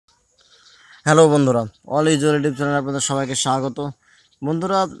Hello বন্ধুরা, all is well YouTube চ্যানেলে আপনাদের সবাইকে স্বাগত।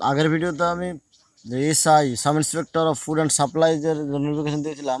 বন্ধুরা, আগের ভিডিওতে আমি যে SI sub inspector of food and সাপ্লাইজের notification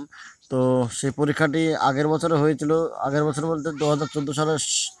দিয়েছিলাম। তো সেই পরীক্ষাটি আগের বছরে হয়েছিল। আগের বছর বলতে 2014 সালের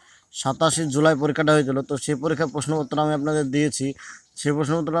 27 জুলাই পরীক্ষাটা হয়েছিল। তো সেই পরীক্ষার প্রশ্নপত্র আমি আপনাদের দিয়েছি। সেই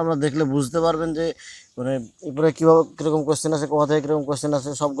প্রশ্নপত্রটা আপনারা দেখলে বুঝতে পারবেন যে মানে এরপরে কীভাবে কীরকম কোশ্চেন আছে, কোথা থেকে কীরকম কোশ্চেন আছে,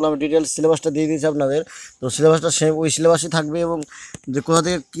 সবগুলো আমি ডিটেলস সিলেবাসটা দিয়ে দিয়েছি আপনাদের। তো সিলেবাসটা সেম ওই সিলেবাসই থাকবে এবং যে কোথা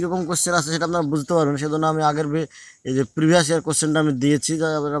থেকে কীরকম কোশ্চেন আছে সেটা আপনারা বুঝতে পারবেন। সেজন্য আমি আগের এই যে প্রিভিয়াস ইয়ার কোশ্চেনটা আমি দিয়েছি, যা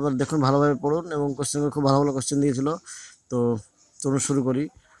আপনারা দেখুন, ভালোভাবে পড়ুন এবং কোশ্চেনগুলো খুব ভালো ভালো কোশ্চেন দিয়েছিল। তো চলুন শুরু করি।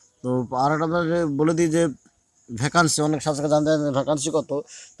 তো আর একটা আপনাদের বলে দিই যে ভ্যাকান্সি, অনেক ছাত্রকে জানতে চান ভ্যাকান্সি কত।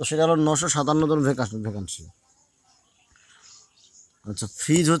 তো সেটা হলো 957 জন ভ্যাকান্সি। আচ্ছা,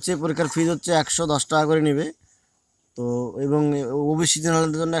 ফিজ হচ্ছে, পরীক্ষার ফিজ হচ্ছে 110 টাকা করে নেবে। তো এবং ওবিসি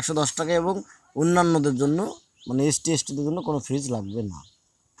জেনারেলদের জন্য 110 টাকা এবং অন্যান্যদের জন্য মানে এসটিদের জন্য কোনো ফিজ লাগবে না।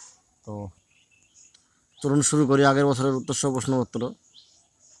 তো চলুন শুরু করি আগের বছরের উত্তরসহ প্রশ্নপত্র।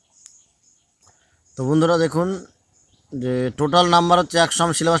 তো বন্ধুরা দেখুন, যে টোটাল নাম্বার হচ্ছে 100।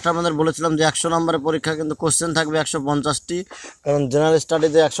 আমি সিলেবাসটা আপনাদের বলেছিলাম যে 100 নম্বরের পরীক্ষা, কিন্তু কোশ্চেন থাকবে 150টি। কারণ জেনারেল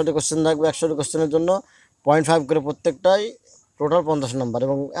স্টাডিতে 100টি কোশ্চেন থাকবে। 100টি কোশ্চেনের জন্য 0.5 করে প্রত্যেকটাই, টোটাল 50 নম্বর।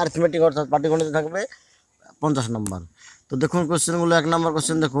 এবং অ্যারিথমেটিক অর্থাৎ পাটিগণিতে থাকবে 50 নম্বর। তো দেখুন কোশ্চেনগুলো, 1 নম্বর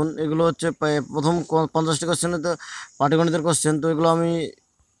কোশ্চেন দেখুন, এগুলো হচ্ছে প্রথম 50টি কোশ্চেনে তো পাটিগণিতের কোশ্চেন। তো এগুলো আমি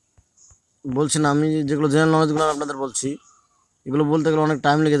বলছি না, আমি যেগুলো জেনারেল নলেজগুলো আপনাদের বলছি, এগুলো বলতে গেলে অনেক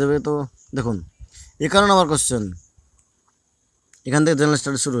টাইম লেগে যাবে। তো দেখুন 51 নম্বর কোশ্চেন, এখান থেকে জেনারেল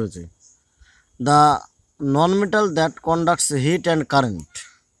স্টাডি শুরু হয়েছে। The non metal that conducts hit and current,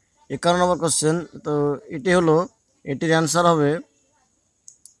 51 number question. তো এটির অ্যান্সার হবে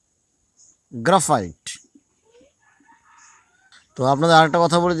গ্রাফাইট। তো আপনাদের আরেকটা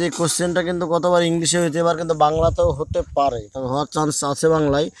কথা বলি যে কোশ্চেনটা কিন্তু গতবার ইংলিশে হয়েছে, এবার কিন্তু বাংলাতেও হতে পারে, তবে হওয়ার চান্স আছে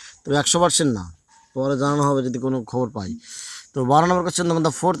বাংলায়, তবে 100% না। পরে জানানো হবে যদি কোনো খবর পাই। তো 12 নম্বর কোশ্চেন দেখুন,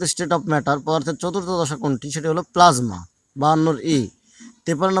 the fourth state of matter, পদার্থের চতুর্থ দশা কোনটি? সেটি হলো প্লাজমা, 52 ই।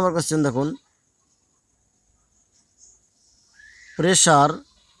 53 নম্বর কোশ্চেন দেখুন, pressure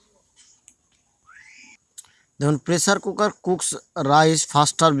pressure cooker cooks rice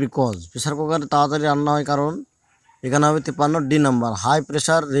ফাস্টার because, pressure কুকারে তাড়াতাড়ি রান্না হয় কারণ, এখানে হবে 53 D number, high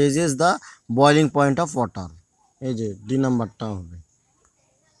pressure raises the boiling point of water. এই যে ডি নাম্বারটা হবে,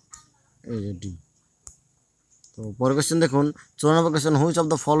 এই যে ডি। তো পরের কোয়েশ্চেন দেখুন, 14 নম্বর question, which of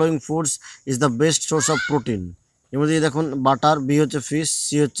the following foods is the best source of protein? এর মধ্যে দেখুন বাটার, বি হচ্ছে ফিশ,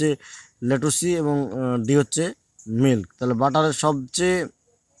 সি হচ্ছে লেটুসি এবং ডি হচ্ছে মিল্ক। তাহলে বাটারের সবচেয়ে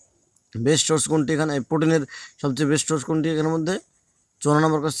বেস্ট সোর্স কোনটি? এখানে প্রোটিনের সবচেয়ে বেস্ট সোর্স কোনটি এখানের মধ্যে? 14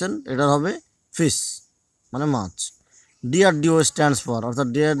 নম্বর কোয়েশ্চেন, এটার হবে ফিশ মানে মাছ। ডিআরডিও স্ট্যান্ডস ফর, অর্থাৎ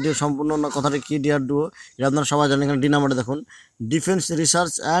ডিআরডিও সম্পূর্ণ কথাটি কি? ডিআরডিও এটা আপনারা সবাই জানেন। এখানে ডি নাম্বারটা দেখুন, defence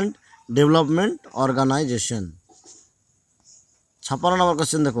research and development organisation. 56 number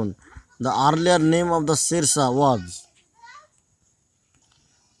question দেখুন, the earlier name of the Sher Shah was,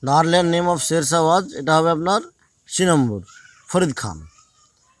 the earlier name of Sher Shah ওয়াজ, এটা হবে আপনার C number, Farid Khan.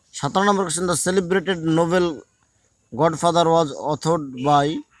 57 number question, the celebrated Nobel godfather was অথর্ড by,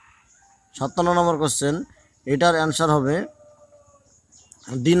 57 number question, এটার answer হবে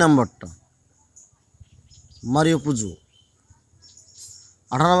D নাম্বারটা, Mario পুজো।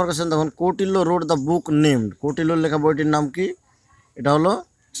 18 নম্বর question দেখুন, Kautilya wrote the book named, কৌটিল্যর লেখা বইটির নাম কি? এটা হলো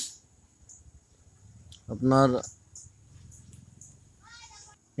আপনার,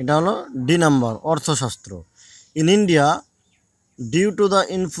 এটা হলো D number, Arthashastra. In India, due to the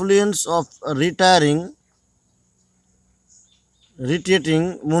influence of রিটিয়েটিং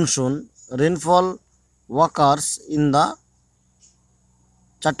monsoon, rainfall workers in the,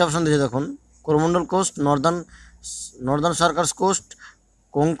 4টে option দিয়েছে দেখুন, Coromandel coast, Northern circus coast,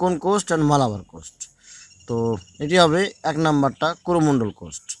 Konkan coast and Malabar coast. তো এটি হবে 1 নাম্বারটা, করমন্ডল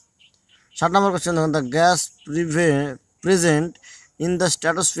কোস্ট। 60 নম্বর কোশ্চেন দেখুন, the gas present in the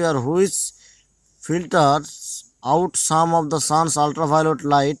stratosphere which filters out some of the sun's ultraviolet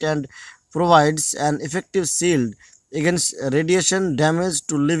light and provides an effective shield against radiation damage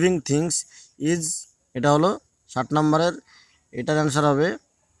to living things is, এটা হলো 60 নম্বরের, এটার answer হবে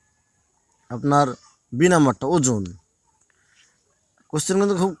আপনার বি নাম্বারটা, ozone. Question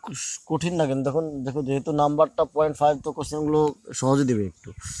কিন্তু খুব কঠিন না, কিন্তু দেখো যেহেতু নাম্বারটা 0.5, তো কোশ্চেনগুলো সহজে দেবে একটু।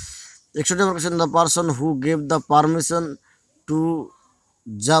 61 নম্বর question, the person who gave the permission to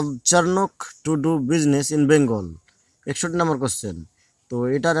জাবচারনক to do business in Bengal, 61 number question. তো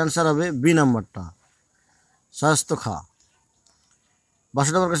এটার অ্যান্সার হবে বি নাম্বারটা, শায়স্ত খা।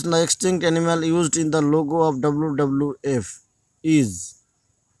 62 নম্বর question, the extinct animal used in the logo of WWF is,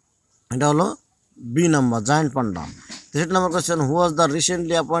 এটা হলো B number, giant panda. 63 number question, who was the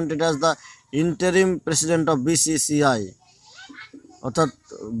recently appointed as the interim president of BCCI, অর্থাৎ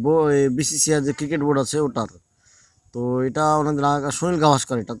BCCI যে cricket board আছে ওটার। তো এটা অনেকদিন আগে সুনীল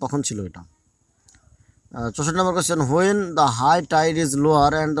গাভাস্কর, এটা তখন ছিল এটা। 64 নম্বর question, when the high Tide is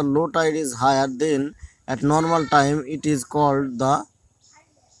lower and the low Tide is higher then at normal time it is called the,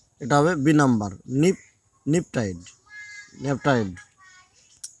 এটা হবে B number, Nip Tide, নেপ Tide.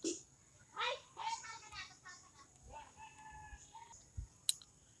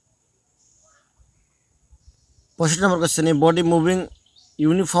 65 number question, A body moving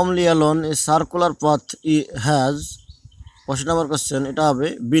uniformly alone A circular path has, 65 number question, এটা হবে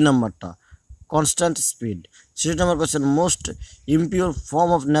B নাম্বারটা, constant speed. 66 number question, most impure form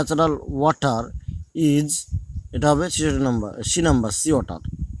of natural water is, এটা হবে 66 নম্বর, C number, sea water.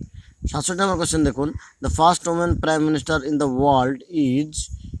 67 নম্বর question দেখুন, the first women prime minister in the world is,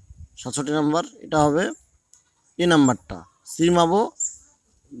 67 নম্বর, এটা হবে এ নাম্বারটা, শ্রীমাবো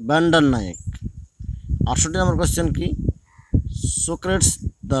bender Naik. 68 নম্বর question কি, Socrates,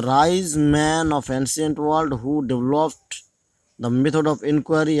 the wise man of ancient world who developed the method of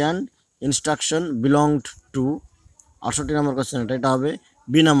inquiry and instruction belonged to, 68 number question, এটা হবে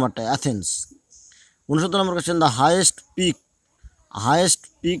B নাম্বারটা, Athens. 69 number question, the highest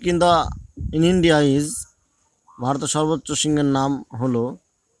peak in India is, ভারতের সর্বোচ্চ শৃঙ্গের নাম হলো,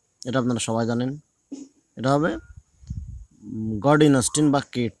 এটা আপনারা সবাই জানেন, এটা হবে গডিনাস্টিন বা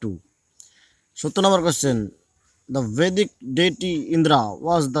K2। 70 number question, the Vedic deity Indra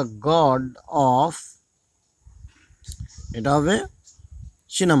was the god of, এটা হবে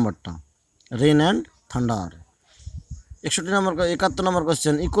সি নাম্বারটা, rain and thunder. 71 number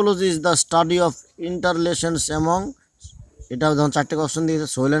question, ecology is the study of ইন্টাররিলেশনস among, এটা যখন 4টে অপশন দিয়েছে,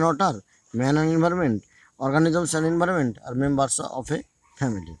 Soyel and water, man and environment, organisms and environment, R members of A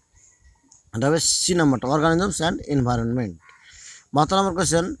family, এটা হবে C নাম্বারটা, organisms and environment. 72 number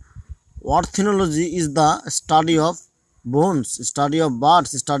question, ornithology is the study of bones, study of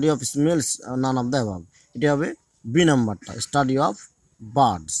birds, study of smells, none of the above, এটা হবে B নাম্বারটা, study of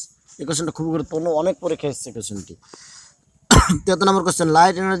birds. এই কোয়েশ্চেনটা খুব গুরুত্বপূর্ণ, অনেক পরীক্ষা এসেছে কোয়েশ্চেনটি। 73 নম্বর question,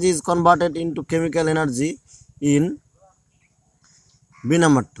 light energy is converted into chemical energy in, B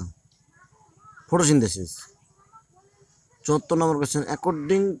নাম্বারটা, photosynthesis. 74 number question,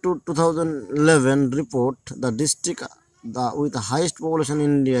 according to 2011 report the district with highest population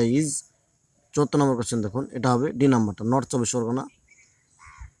in India is, 74 number question দেখুন, এটা হবে ডি নাম্বারটা, নর্থ 24 পরগনা,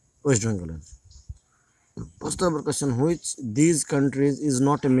 ওয়েস্ট বেঙ্গলের। 75 নম্বর question, which these countries is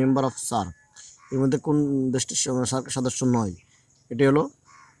not a member of SAARC, এর মধ্যে কোন দেশটি সার্কের সদস্য নয়, এটি হলো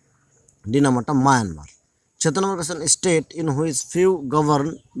ডি নাম্বারটা, Myanmar. 76 number question, state in which few govern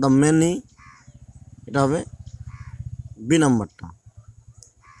the many, এটা হবে বি নাম্বারটা,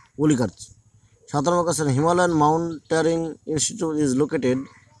 অলিগার্চি। 77 নম্বর question, Himalayan mountaineering institute is located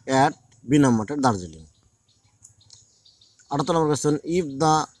at, B নাম্বারটা, দার্জিলিং। 78 নম্বর question, if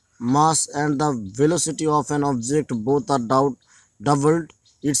the mass and the velocity of an object both R doubled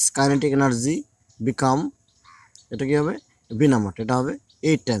it's kinetic energy become, এটা কী হবে, B নাম্বারটা, এটা হবে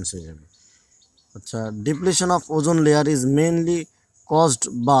 8 Times হয়ে যাবে। আচ্ছা, depletion of ozone layer is mainly caused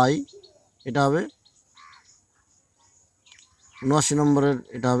by, এটা হবে 79 নম্বরের,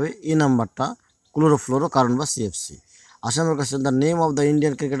 এটা হবে এ নাম্বারটা, ক্লোরোফ্লোরো কার্বন বা CFC। 80 number question, the name of the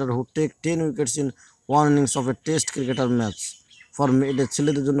Indian cricketer who take 10 wickets in 1 innings of A test cricketer match for, এটা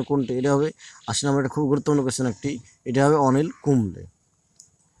ছেলেদের জন্য কোনটি, এটা হবে 80 নম্বর, এটা খুব গুরুত্বপূর্ণ কোয়েশ্চেন একটি, এটা হবে অনিল কুম্বলে।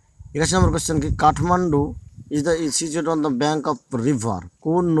 81 নম্বর কোয়েশ্চেন কি, Kathmandu is the situated on the bank of river,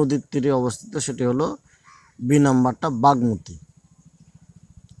 কোন নদীর তীরে অবস্থিত, সেটি হলো বি নাম্বারটা, Bagmati.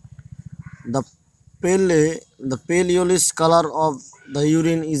 The paleolist color of the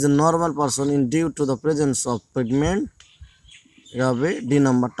urine is a normal person in due to the presence of pigment, এটা হবে ডি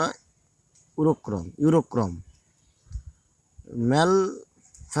নাম্বারটা, ইউরোক্রম।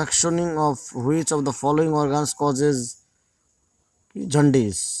 Malfunctioning of which of the following organs causes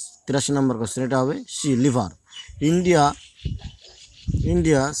jaundice, 83 number question, এটা হবে C, liver.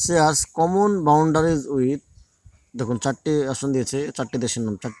 India shares common boundaries with, দেখুন 4টে option দিয়েছে, 4টে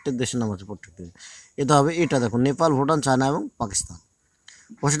দেশের নাম আছে প্রত্যেকটি, এটা হবে এটা, দেখুন নেপাল, ভুটান, চায়না এবং পাকিস্তান।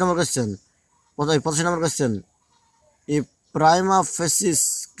 85 নম্বর কোয়েশ্চেন, 85 নম্বর কোয়েশ্চেন, এ প্রাইমা ফেসিস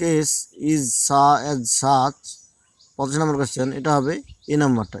case is as such, 85 number question, এটা হবে এ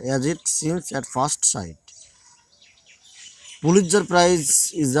নাম্বারটা, as it seems at first sight. Pulitzer prize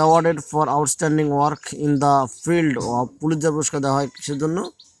is awarded for outstanding work in the field of, Pulitzer পুরস্কার দেওয়া হয় কিসের জন্য,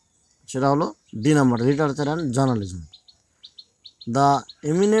 সেটা হলো D number, literature and journalism. The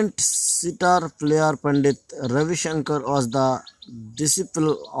eminent sitar player Pandit Ravishankar was the disciple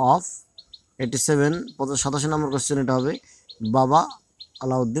of, 87 number question, এটা হবে বাবা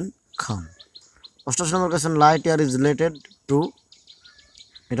আলাউদ্দিন খান। 88 নম্বর question, light year is related to,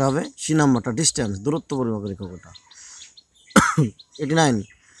 এটা হবে সি নাম্বারটা, ডিস্টেন্স, দূরত্ব পরিমাপের একক এটা। 89,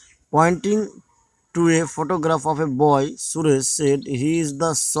 pointing to a photograph of a boy, Suresh said, he is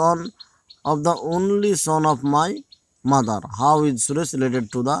the son of the only son of my mother. How is Suresh related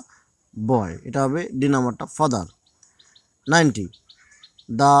to the boy? এটা হবে D নাম্বারটা, father. 90,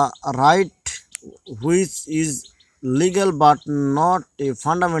 the right which is legal but not a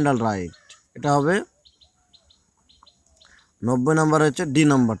fundamental right, এটা হবে 90 নম্বর হচ্ছে D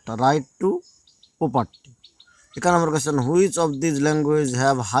নাম্বারটা, right two property. 91 number question, which of this language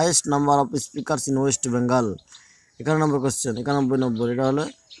have highest number of speakers in West Bengal? 91 number question, 91 নম্বর, এটা হলো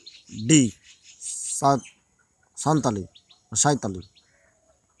D, Santali, Santali.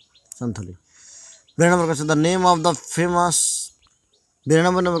 92 number question, the name of the famous,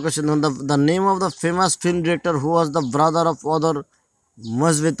 92 number question, the name of the famous film director who was the brother of অদর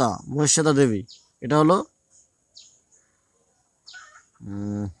Mahasweta দেবী, এটা হলো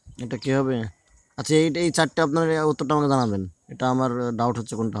এটা কী হবে? আচ্ছা, এই চারটে আপনার উত্তরটা আমাকে জানাবেন, এটা আমার ডাউট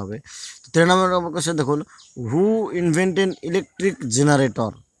হচ্ছে কোনটা হবে। তো 3 নম্বর কোয়েশ্চেন দেখুন, হু ইনভেন্টেড ইলেকট্রিক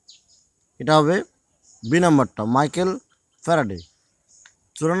জেনারেটর, এটা হবে বি নাম্বারটা, Michael Faraday.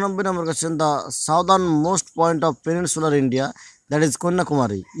 94 number question, the southern most point of peninsular India, that is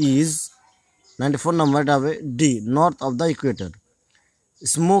Kanyakumari, is 94 নম্বর, এটা হবে D, north of the Ecuador.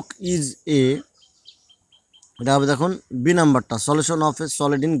 Smoke is a, এটা হবে দেখুন বি নাম্বারটা, solution of A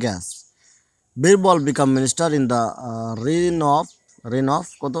solid in gas. Birbal become minister in the rain of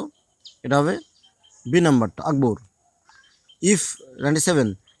কত, এটা হবে B নাম্বারটা, আকবর। If 97,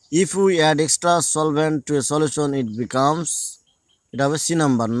 if we add extra solvent two a solution it becomes, এটা হবে C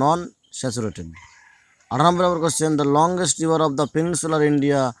number, non saturated. 98 number question, the longest river of the peninsular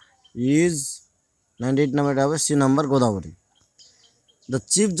India is, 98 নম্বর, এটা হবে C number, Godavari. The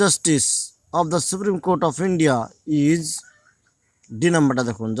chief justice of the supreme court of India is, D নাম্বারটা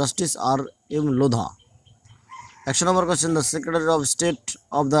দেখুন, justice R M Lodha. 100 number question, the secretary of state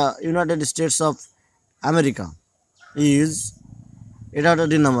of the United states of America is, এটা একটা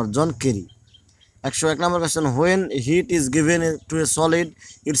D number, John Kerry. 101 number question, when hit is given to A solid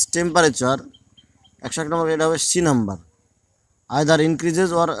it's temperature, 101 নম্বর, এটা হবে C number, either increases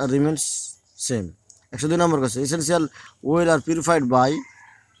or remains same. 102 number question, essential well R purified by,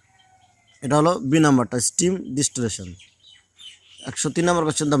 এটা হলো B নাম্বারটা, steam distillation. 103 number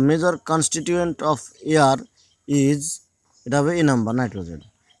question, the major constituent of air is, এটা হবে এ number, nitrogen.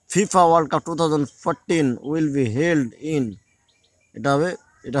 FIFA world cup 2014 will be held in, এটা হবে,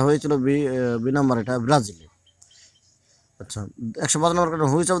 এটা হয়েছিল B number, এটা ব্রাজিলে। আচ্ছা, 105 নম্বর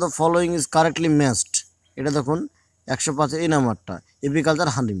question, which of the following is correctly matched, এটা দেখুন 105 এই নাম্বারটা, এপিকালচার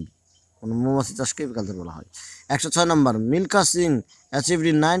হানিম, কোনো মৌমাছি চাষকে এপিকালচার বলা হয়। 106 নম্বর, Milkha Singh achieved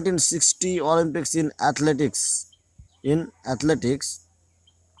in 1960 Olympics in athletics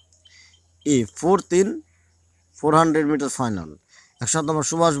A fourth in 400 metre final. 107 number,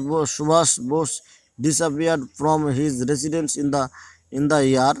 Subhash Bose disappeared from his residence in the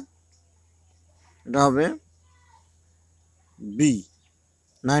year, এটা হবে B,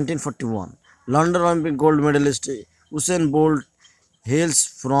 1941। London Olympic gold medallist Usain bolt Hales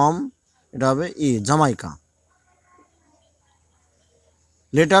from, এটা হবে ই, Jamaica.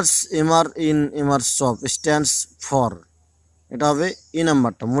 Letters MR in MR shop stands for, এটা হবে ই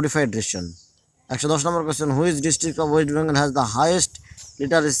নাম্বারটা, modified ration. 110 number question, which district of West Bengal has the highest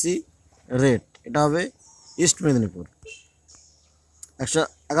literacy rate, এটা হবে east Medinipur.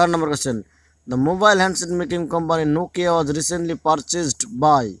 111 number question, the mobile handset making company Nokia was recently purchased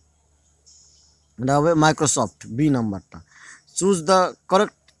by, এটা হবে Microsoft, B নাম্বারটা। Choose the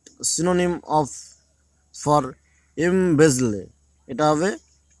correct synonym of for এমবেজলে, এটা হবে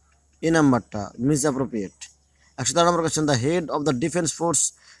এ নাম্বারটা, miss appropriate. 113 number question, the head of the defence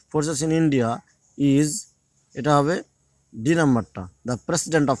forces in India is, এটা হবে D নাম্বারটা, the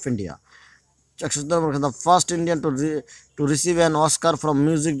president of India. 114 number question, the first Indian to receive an Oscar from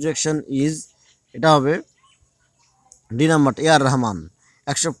music direction is, এটা হবে D নাম্বারটা, এ আর রহমান।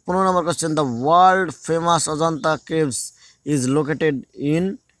 115 নম্বর question, the world famous Ajanta caves is located in,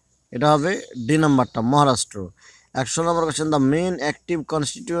 এটা হবে D নাম্বারটা, মহারাষ্ট্র। 116 নম্বর question, the main active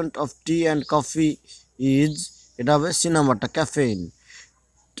constituent of T and coffee is, এটা হবে C নাম্বারটা, caffeine.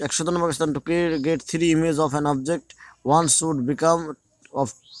 117 number question, to get 3 image of an object one should become of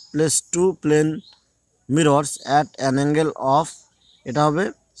place 2 plane mirrors at an angle of, এটা হবে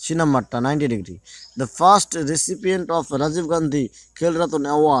C নাম্বারটা, 90 degree. The first recipient of Rajib Gandhi খেল রত্ন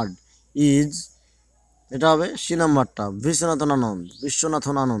award is, এটা হবে C নাম্বারটা,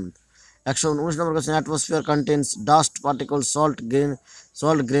 বিশ্বনাথন আনন্দ। 119 নম্বর question, atmosphere contains dust particle, salt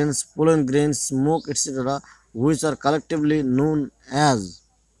grains, pollen grains, smoke etcetera which are collectively known as,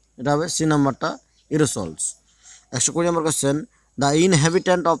 এটা হবে C নাম্বারটা এরোসলস। 120 নম্বর question, the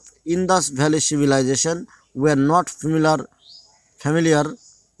ইনহ্যাবিট্যান্ট of Indas valley civilisation were not familiar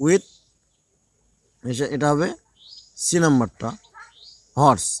with, এটা হবে C নাম্বারটা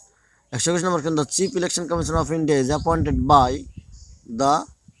horse. 121 number question, the chief election commission of India is appointed by the,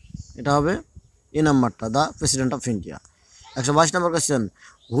 এটা হবে এ নাম্বারটা the president of India. 122 number question,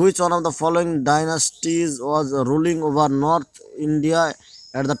 which one of the following ডাইনাস্টিজ was ruling over north India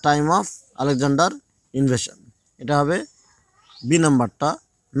at the time of Alexander invasion, এটা হবে B নাম্বারটা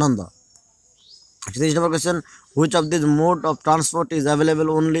নন্দা। 30 নম্বর question, which of this mode of transport is available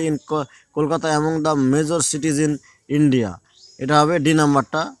only in Kolkata among the major cities in India, এটা হবে D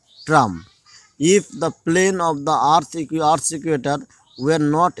নাম্বারটা tram. If the plane of the earth equator were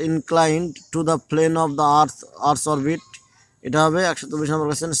not inclined to the plane of the earth's orbit, এটা হবে 124 নম্বর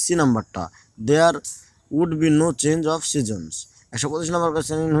question C নাম্বারটা, there would be no change of seasons। 125 number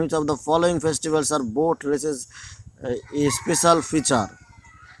question, in which of the following festivals are boat races a special feature,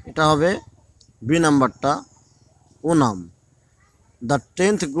 এটা হবে B নাম্বারটা Onam. The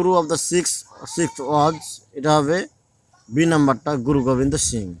 10th Guru of the six was, এটা হবে B নাম্বারটা গুরু গোবিন্দ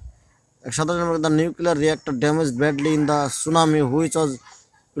সিং। 127 নম্বর, the nuclear reactor damaged badly in the tsunami which was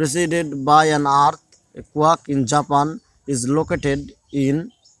preceded by an earth quack in Japan is located in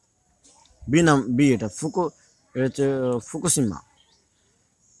B, এটা Fukushima.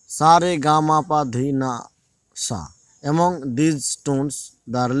 সা রে গা মা পা ধি না সা, among these tones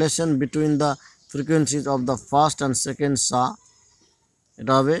the relation between the frequencies of the first and second sa,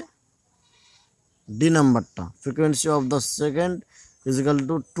 এটা হবে ডি নাম্বারটা, frequency of the second is equal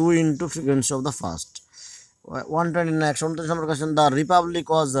to 2 into frequency of the first। 129 number question, the republic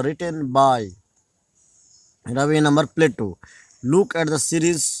was written by, এটা হবে এ number Plato. look at the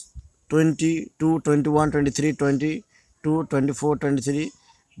series 22, 21, 23, 22, 24, 23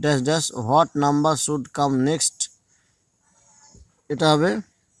 dash dash, what number should come next, এটা হবে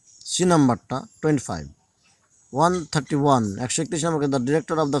C নাম্বারটা 25। 131 131 নম্বর, the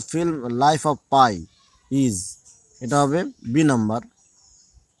director of the film life of pi is, এটা হবে B number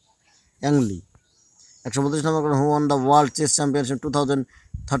অ্যাংলি। 132 number, who one the world chess championship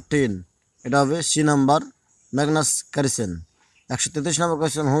 2013, এটা হবে C number Magnus ক্যারিসেন। 133 number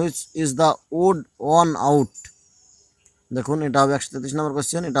question, which is the odd one out, দেখুন এটা হবে 133 নম্বর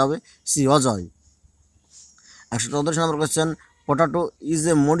কোয়েশ্চেন, এটা হবে C Ajay. 134 number question, potato is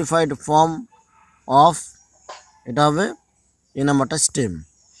a modified form of, এটা হবে এ নাম্বারটা stem.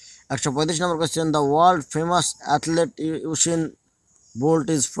 135 number question, the world famous athlete ইউসেন bolt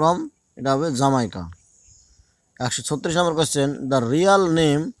is from, এটা হবে Jamaica. 136 number question, the Real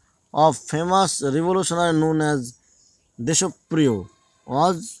name of famous revolutionary known as দেশপ্রিয়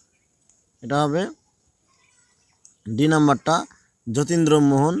ওয়াজ, এটা হবে D নাম্বারটা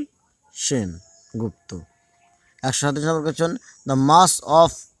যতীন্দ্রমোহন সেন গুপ্ত। 137 নম্বর question, the mass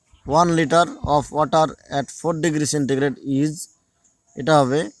of 1 litre of water at 4 degree centigrade is, এটা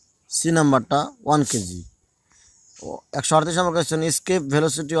হবে C নাম্বারটা 1 KG. 138 number question, escape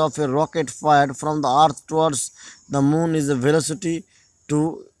velocity of a rocket fired from the earth towards the moon is a velocity to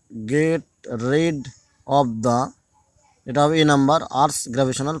get rid of the, এটা হবে এ number earths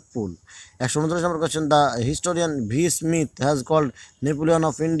gravitational pool. 139 number question, the historian V Smith has called Napoleon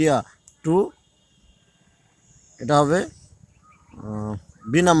of India two, এটা হবে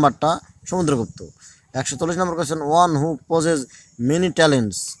B নাম্বারটা সমুদ্রগুপ্ত। 140 নম্বর question, one who pauses many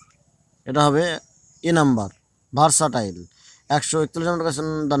talents, এটা হবে এ number versatile. 141 number question,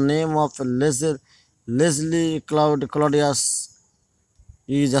 the name of Leslie Claudius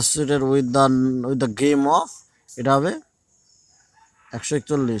is associated with the game of, এটা হবে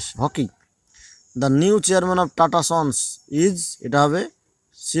 141 hockey. The new chairman of tata sons is, এটা হবে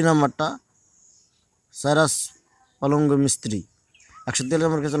C নাম্বারটা Cyrus পালঙ্গ মিস্ত্রি। 143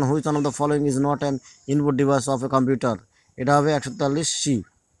 নম্বর question, which one of the following is not an input device of a computer, এটা হবে 143 C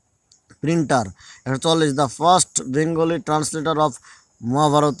printer. 144 the first Bengali translator of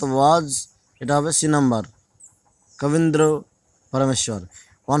Mahabharata ওয়াজ, এটা হবে C number Kabindra পরমেশ্বর।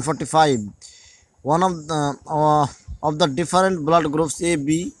 145 one of the different blood groups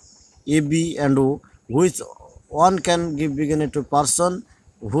AB and O, which one can give beginning to person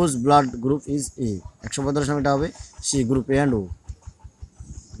whose blood group is A, 145 এটা হবে C group A and ও।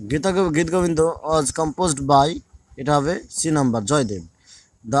 গীত Govinda was composed by, এটা হবে C number Joydeb.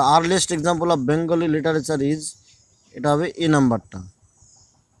 The earliest example of Bengali literature is, এটা হবে এ নাম্বারটা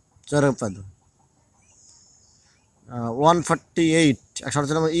চরকপাদ। 148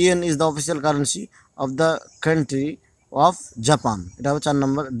 148 নম্বর, yen is the official currency of the country of Japan, এটা হবে 4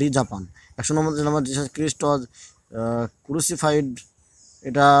 নম্বর ডি জাপান। 149 নম্বর, জিসাস ক্রিস্ট ওয়াজ ক্রুসিফাইড,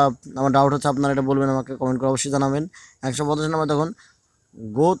 এটা আমার ডাউট হচ্ছে, আপনারা এটা বলবেন, আমাকে কমেন্ট করে অবশ্যই জানাবেন। 185 নম্বর দেখুন,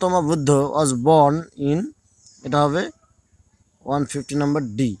 Gautam Buddha was born in, এটা হবে 150 নম্বর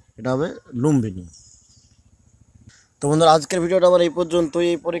ডি, এটা হবে লুম্বিনী। তো বন্ধুরা, আজকের ভিডিওটা আমার এই পর্যন্তই।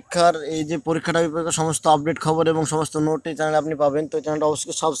 এই পরীক্ষার সমস্ত আপডেট খবর এবং সমস্ত নোট এই চ্যানেলে আপনি পাবেন। তো এই চ্যানেলটা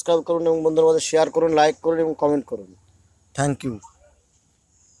অবশ্যই সাবস্ক্রাইব করুন এবং বন্ধুদের মধ্যে শেয়ার করুন, লাইক করুন এবং কমেন্ট করুন। Thank you.